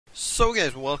So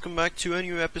guys, welcome back to a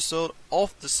new episode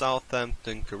of the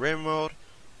Southampton career mode.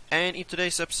 And in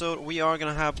today's episode we are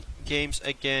gonna have games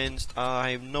against,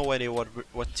 I have no idea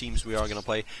what teams we are gonna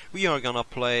play. We are gonna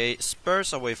play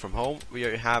Spurs away from home. We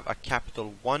have a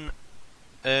Capital One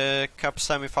Cup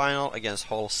semi-final against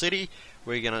Hull City.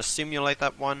 We're gonna simulate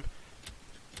that one.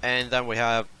 And then we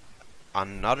have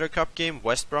another cup game,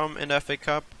 West Brom in the FA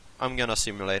Cup. I'm gonna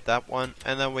simulate that one.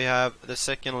 And then we have the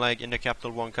second leg in the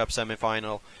Capital One Cup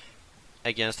semi-final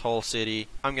against Hull City.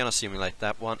 I'm gonna simulate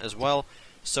that one as well.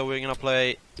 So we're gonna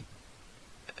play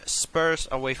Spurs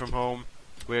away from home,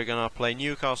 we're gonna play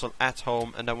Newcastle at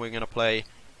home, and then we're gonna play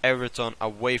Everton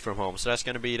away from home. So that's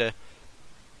gonna be the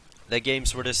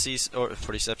games for this season, or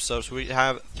for this episode. So we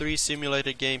have 3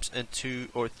 simulated games and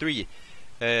 3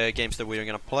 games that we're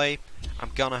gonna play.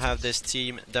 I'm gonna have this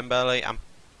team. Dembele, I'm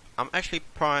actually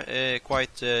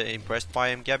quite impressed by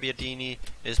him. Gabbiadini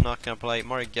is not gonna play.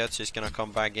 Mario Götze is gonna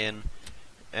come back in.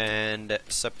 And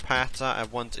Zapata I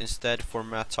want instead for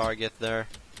my target there.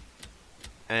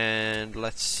 And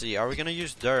let's see, are we gonna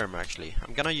use Durham actually?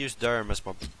 I'm gonna use Durham as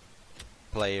my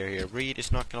player here. Reed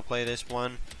is not gonna play this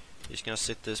one. He's gonna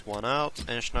sit this one out.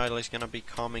 And Schneider is gonna be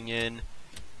coming in.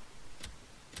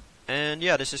 And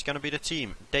yeah, this is gonna be the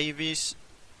team. Davies,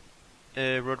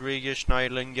 Rodriguez,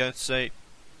 Schneider, Götze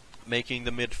making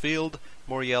the midfield.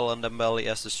 Muriel and Dembele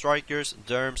as the strikers,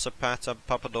 Durham, Zapata,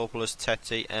 Papadopoulos,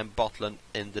 Tete and Butland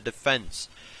in the defense.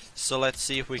 So let's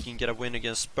see if we can get a win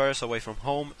against Spurs away from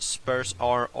home. Spurs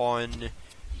are on...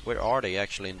 where are they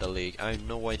actually in the league? I have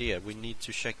no idea. We need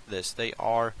to check this. They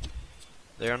are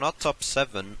not top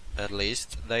 7 at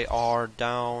least. They are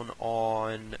down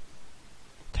on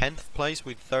 10th place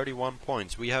with 31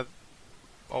 points. We have...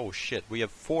 oh shit, we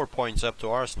have 4 points up to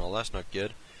Arsenal. That's not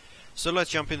good. So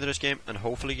let's jump into this game and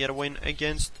hopefully get a win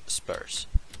against Spurs.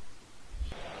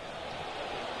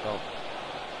 Oh.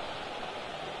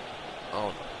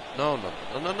 Oh no, no.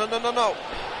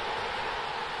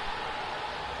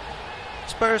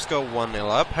 Spurs go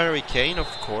 1-0 up. Harry Kane, of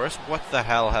course. What the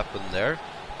hell happened there?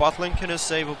 Butland couldn't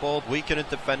save a ball. We couldn't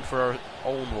defend for our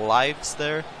own lives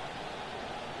there.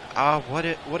 What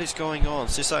is going on?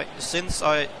 Since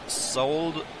I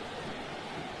sold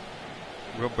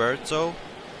Roberto,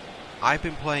 I've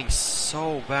been playing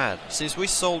so bad. Since we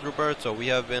sold Roberto, we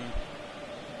have been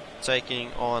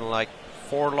taking on like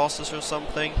 4 losses or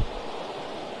something.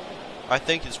 I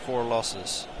think it's 4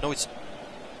 losses. No, it's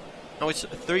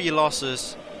 3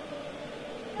 losses.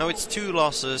 No, it's 2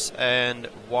 losses and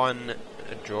 1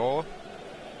 draw.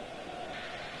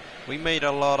 We made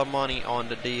a lot of money on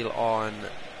the deal on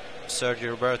Sergio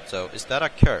Roberto. Is that a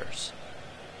curse?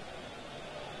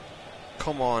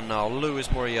 Come on now,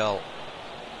 Luis Muriel.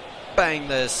 Bang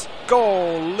this.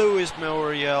 Goal! Luis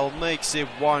Muriel makes it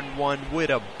 1-1 with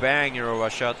a banger of a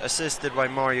shot, assisted by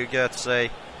Mario Götze.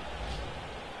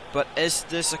 But is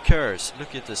this a curse?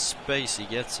 Look at the space he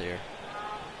gets here.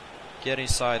 Get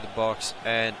inside the box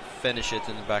and finish it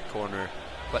in the back corner.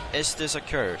 But is this a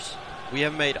curse? We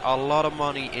have made a lot of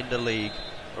money in the league,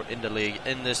 in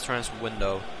this transfer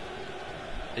window.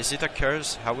 Is it a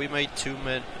curse? Have we made too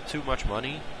much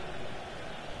money?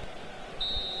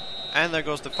 And there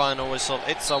goes the final whistle.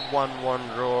 It's a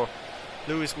 1-1 draw.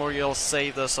 Luis Muriel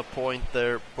saved us a point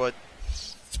there, but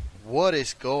what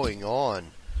is going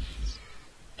on?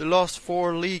 The last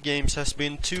 4 league games has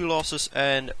been 2 losses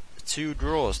and 2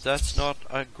 draws. That's not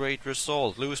a great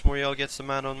result. Luis Muriel gets the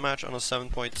man of the match on a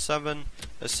 7.7,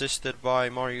 assisted by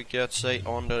Mario Götze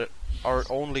on our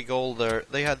only goal there.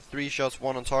 They had 3 shots,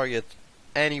 1 on target,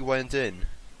 and he went in.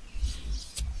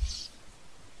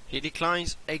 He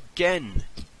declines again.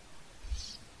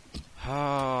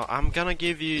 I'm gonna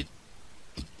give you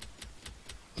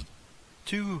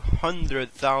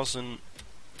 200,000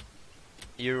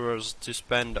 euros to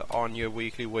spend on your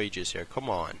weekly wages here. Come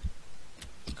on.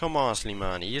 Come on,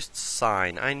 Slimani, just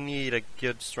sign. I need a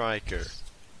good striker.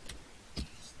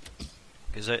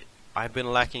 Because I've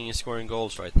been lacking in scoring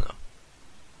goals right now.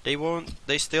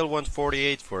 They still want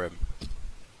 48 for him.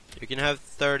 You can have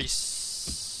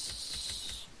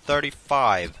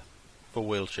 35 for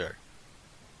Wiltshire.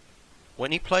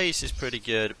 When he plays, he's pretty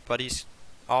good, but he's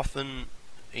often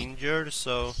injured,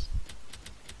 so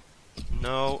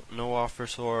no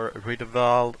offers for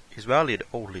Riedewald. He's valued,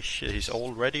 holy shit, he's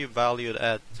already valued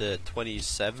at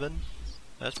 27.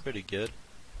 That's pretty good.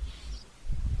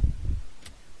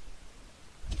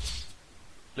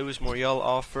 Luis Muriel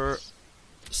offer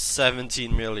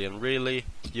 17 million. Really?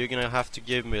 You're gonna have to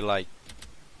give me like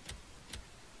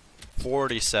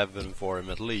 47 for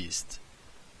him at least.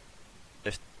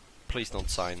 Please don't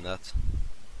sign that.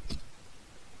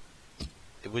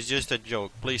 It was just a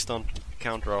joke. Please don't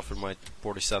counter offer my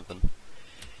 47.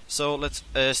 So let's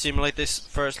simulate this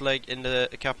first leg in the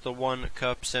Capital One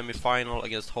Cup semi-final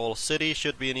against Hull City.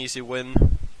 Should be an easy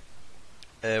win.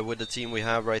 With the team we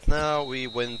have right now, we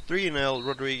win 3-0.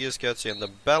 Rodriguez gets in. The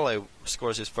Belle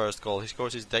scores his first goal. He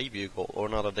scores his debut goal, or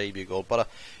not a debut goal, but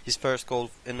his first goal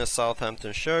in a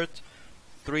Southampton shirt.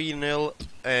 3-0,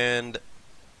 and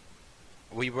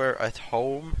we were at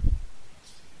home,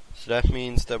 so that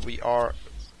means that we are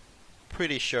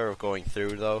pretty sure of going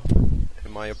through, though,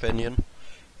 in my opinion.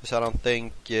 Because I don't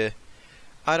think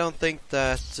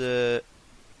that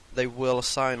they will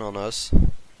sign on us.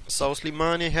 So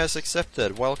Slimani has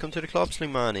accepted. Welcome to the club,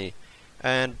 Slimani.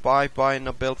 And bye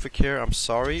Nabil Fekir. I'm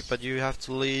sorry, but you have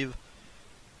to leave.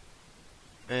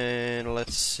 And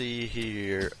let's see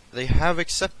here. They have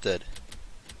accepted.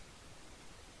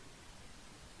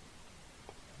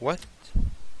 What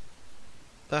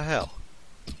the hell?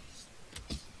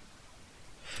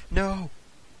 No.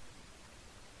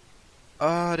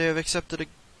 They have accepted a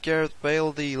Gareth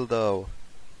Bale deal, though.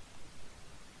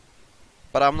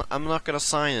 But I'm not gonna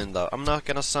sign him, though. I'm not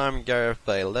gonna sign Gareth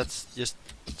Bale. That's just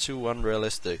too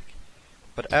unrealistic.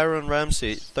 But Aaron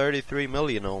Ramsey, 33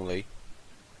 million only.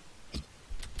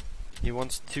 He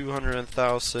wants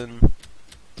 200,000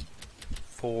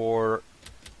 for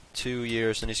 2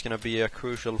 years, and he's gonna be a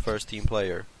crucial first team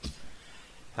player.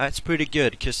 That's pretty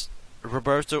good, because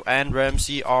Roberto and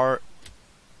Ramsey are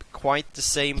quite the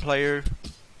same player,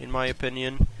 in my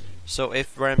opinion. So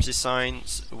if Ramsey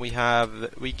signs, we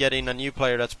get in a new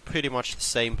player that's pretty much the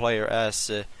same player as.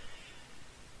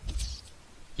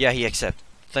 Yeah, he accepts.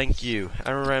 Thank you,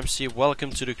 Aaron Ramsey.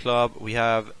 Welcome to the club. We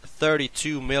have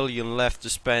 32 million left to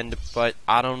spend, but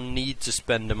I don't need to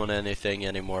spend them on anything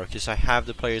anymore because I have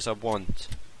the players I want.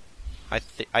 I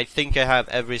think I have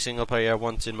every single player I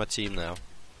want in my team now.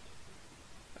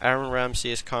 Aaron Ramsey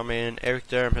has come in. Eric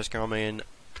Durham has come in.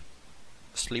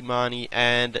 Slimani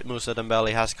and Musa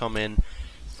Dembele has come in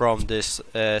from this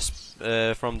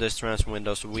transfer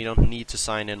window, so we don't need to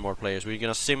sign in more players. We're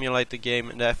gonna simulate the game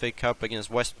in the FA Cup against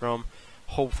West Brom.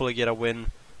 Hopefully get a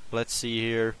win. Let's see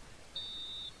here.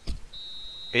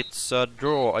 It's a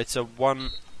draw. It's a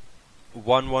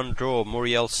 1-1 draw.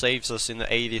 Muriel saves us in the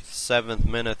 87th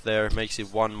minute there, makes it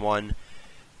 1-1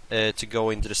 to go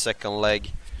into the second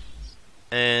leg.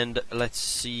 And let's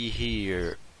see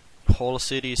here. Hull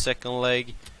City second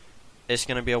leg is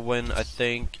gonna be a win, I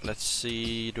think. Let's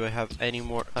see, do I have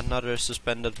another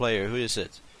suspended player? Who is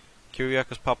it?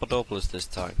 Kyriakos Papadopoulos this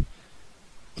time.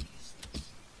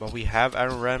 But we have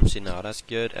Aaron Ramsey now, that's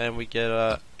good. And we get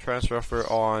a transfer offer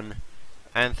on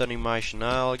Anthony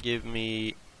Martial. Give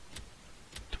me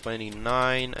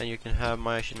 29 and you can have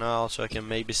Martial, so I can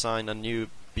maybe sign a new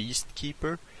beast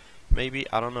keeper. Maybe,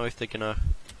 I don't know if they're gonna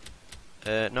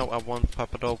no, I want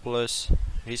Papadopoulos.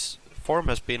 His form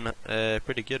has been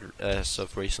pretty good as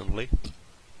of recently.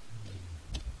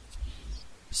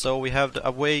 So we have the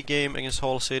away game against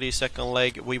Hull City, second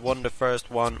leg. We won the first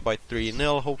one by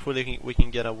 3-0. Hopefully we can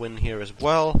get a win here as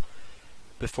well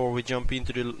before we jump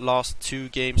into the last two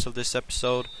games of this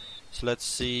episode. So let's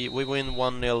see, we win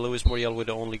 1-0. Luis Muriel with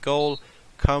the only goal.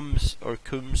 Comes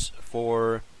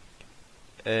for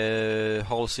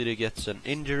Hull City gets an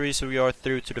injury, so we are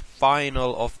through to the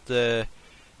final of the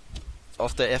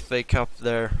FA Cup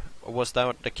there. Was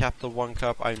that the Capital One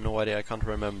Cup? I have no idea, I can't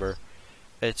remember.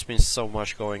 It's been so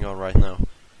much going on right now.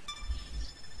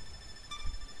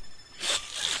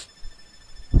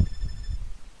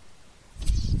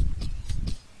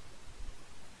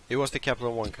 It was the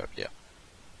Capital One Cup, yeah.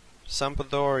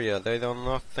 Sampdoria, they do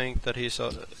not think that he's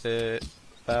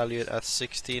valued at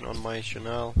 16 on my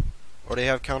channel. Or they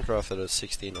have counter-offered at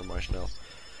 16 on my channel.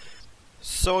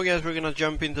 So guys, we're gonna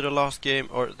jump into the last game,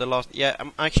 or the last, yeah,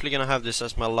 I'm actually gonna have this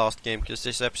as my last game, because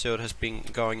this episode has been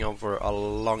going on for a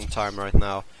long time right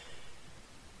now.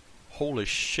 Holy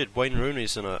shit, Wayne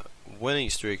Rooney's in a winning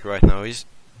streak right now. He's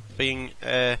being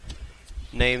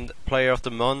named Player of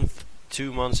the Month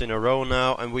 2 months in a row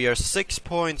now, and we are 6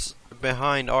 points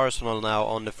behind Arsenal now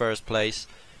on the first place,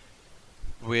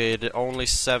 with only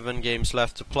 7 games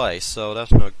left to play, so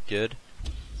that's not good.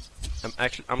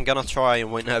 I'm gonna try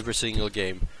and win every single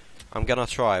game. I'm gonna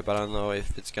try, but I don't know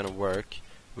if it's gonna work.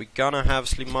 We're gonna have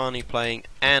Slimani playing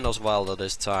and Osvaldo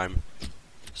this time.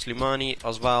 Slimani,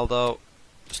 Osvaldo,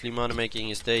 Slimani making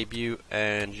his debut,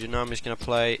 and Junami is gonna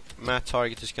play. Matt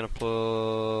Target is gonna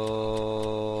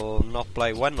not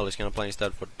play. Wendell is gonna play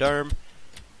instead for Durham.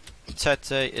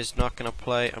 Tete is not gonna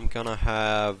play. I'm gonna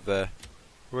have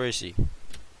where is he?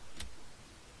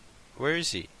 Where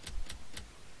is he?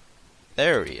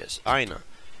 There he is, Aina.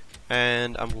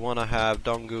 And I'm gonna have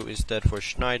Dongu instead for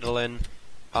Schneiderlin.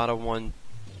 I don't want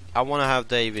I want to have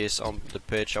Davies on the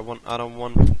pitch. I don't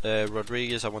want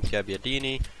Rodriguez. I want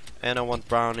Gabbiadini, and I want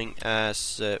Browning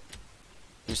as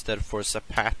instead for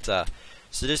Zapata.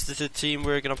 So this is the team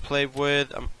we're gonna play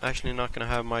with. I'm actually not gonna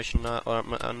have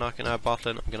I'm not gonna have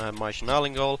Butland. I'm gonna have Maichinal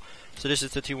in goal. So this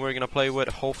is the team we're gonna play with.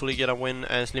 Hopefully get a win,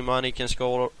 and Slimani can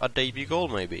score a debut goal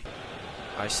maybe.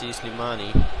 I see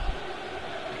Slimani.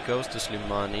 It goes to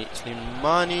Slimani.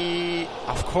 Slimani,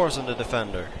 of course, on the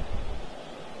defender.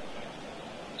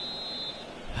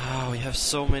 Oh, we have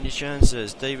so many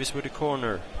chances. Davis with the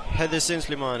corner. Head this in,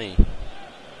 Slimani.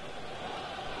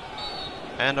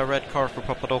 And a red card for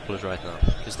Papadopoulos right now,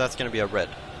 because that's going to be a red.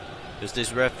 Because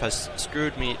this ref has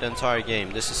screwed me the entire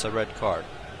game. This is a red card.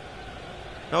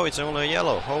 No, it's only a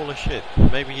yellow. Holy shit.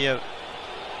 Maybe he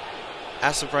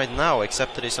as of right now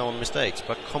accepted his own mistakes.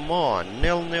 But come on,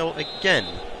 0-0 again.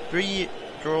 3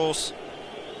 draws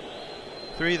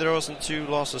and 2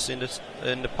 losses in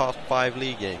the past 5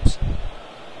 league games.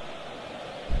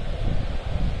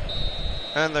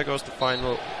 And there goes the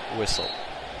final whistle.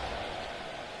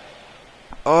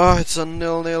 Oh, it's a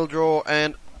 0-0 draw,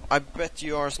 and I bet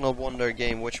you Arsenal won their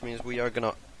game, which means we are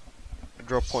gonna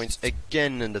drop points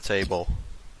again in the table.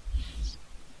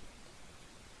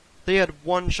 They had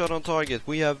 1 shot on target,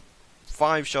 we have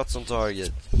 5 shots on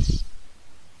target.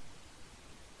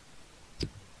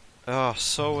 Ah,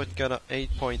 so it got a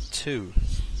 8.2.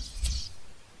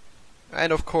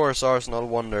 And of course Arsenal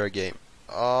won their game.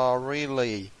 Oh,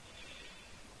 really?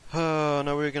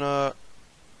 Now we're gonna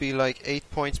be like 8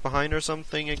 points behind or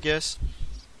something, I guess.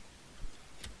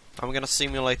 I'm gonna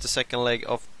simulate the second leg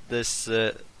of this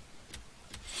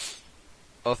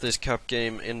cup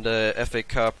game in the FA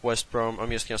Cup, West Brom. I'm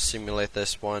just gonna simulate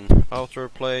this one. Outdoor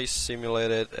play,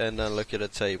 simulate it, and then look at the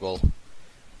table.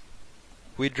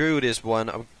 We drew this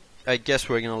one. I guess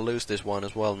we're gonna lose this one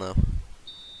as well now.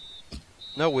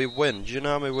 No, we win.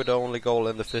 Junami with the only goal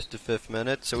in the 55th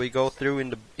minute, so we go through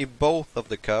in both of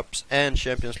the cups, and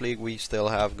Champions League we still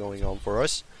have going on for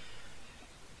us.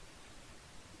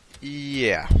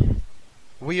 Yeah,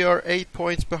 we are 8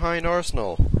 points behind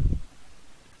Arsenal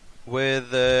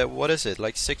with what is it,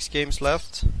 like 6 games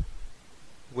left?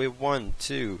 With 1,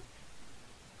 2,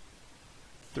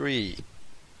 3,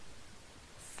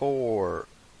 4,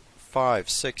 5,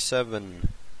 6, 7,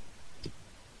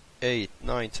 8,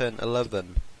 9, 10,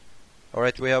 11.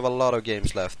 Alright, we have a lot of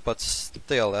games left, but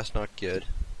still, that's not good.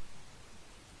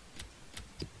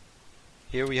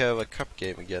 Here we have a cup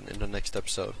game again in the next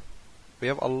episode. We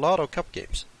have a lot of cup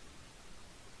games.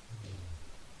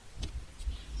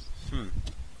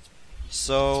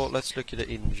 So, let's look at the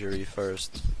injury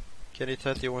first. Kenny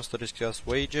Teti wants to discuss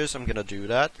wages. I'm gonna do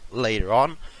that later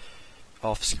on.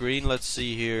 Off screen, let's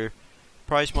see here.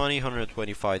 Prize money,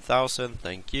 125,000.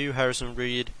 Thank you. Harrison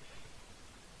Reed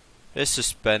is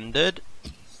suspended,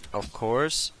 of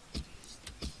course.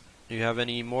 Do you have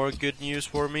any more good news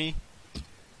for me?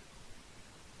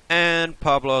 And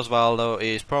Pablo Osvaldo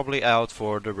is probably out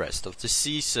for the rest of the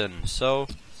season. So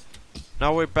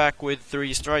now we're back with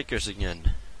 3 strikers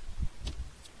again.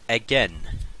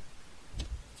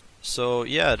 So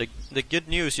yeah, the good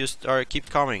news just keep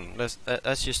coming.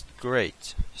 That's just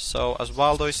great. So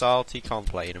Osvaldo is out, he can't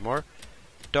play anymore.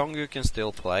 Dongu can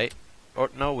still play. Or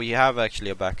no, we have actually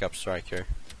a backup striker.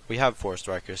 We have 4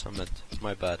 strikers,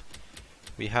 my bad.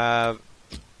 We have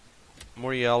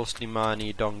Muriel,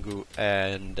 Slimani, Dongu,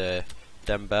 and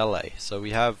Dembele. So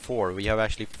we have 4. We have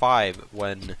actually 5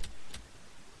 when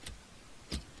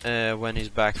he's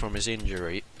back from his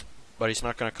injury. But he's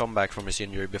not gonna come back from his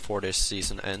injury before this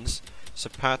season ends.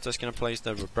 Zapata's gonna play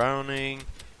instead of Browning.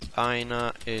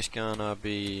 Aina is gonna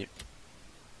be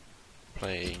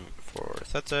playing for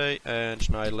Thete, and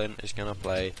Schneidlin is gonna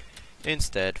play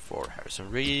instead for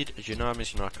Harrison Reed.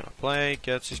 Junami's not gonna play.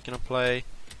 Getz is gonna play.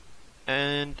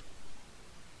 And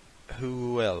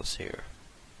who else here?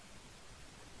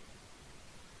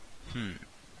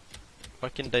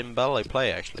 What can Dembele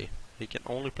play actually? He can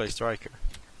only play striker.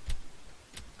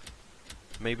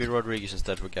 Maybe Rodriguez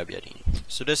instead for Gabbiadini.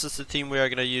 So this is the team we are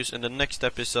going to use in the next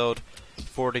episode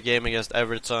for the game against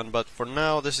Everton. But for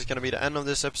now, this is going to be the end of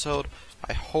this episode.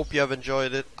 I hope you have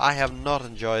enjoyed it. I have not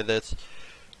enjoyed it.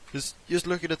 Just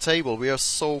look at the table. We are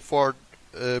so far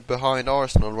behind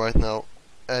Arsenal right now.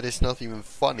 And it's not even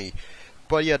funny.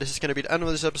 But yeah, this is going to be the end of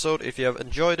this episode. If you have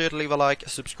enjoyed it, leave a like,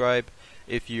 subscribe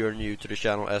if you are new to the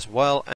channel as well.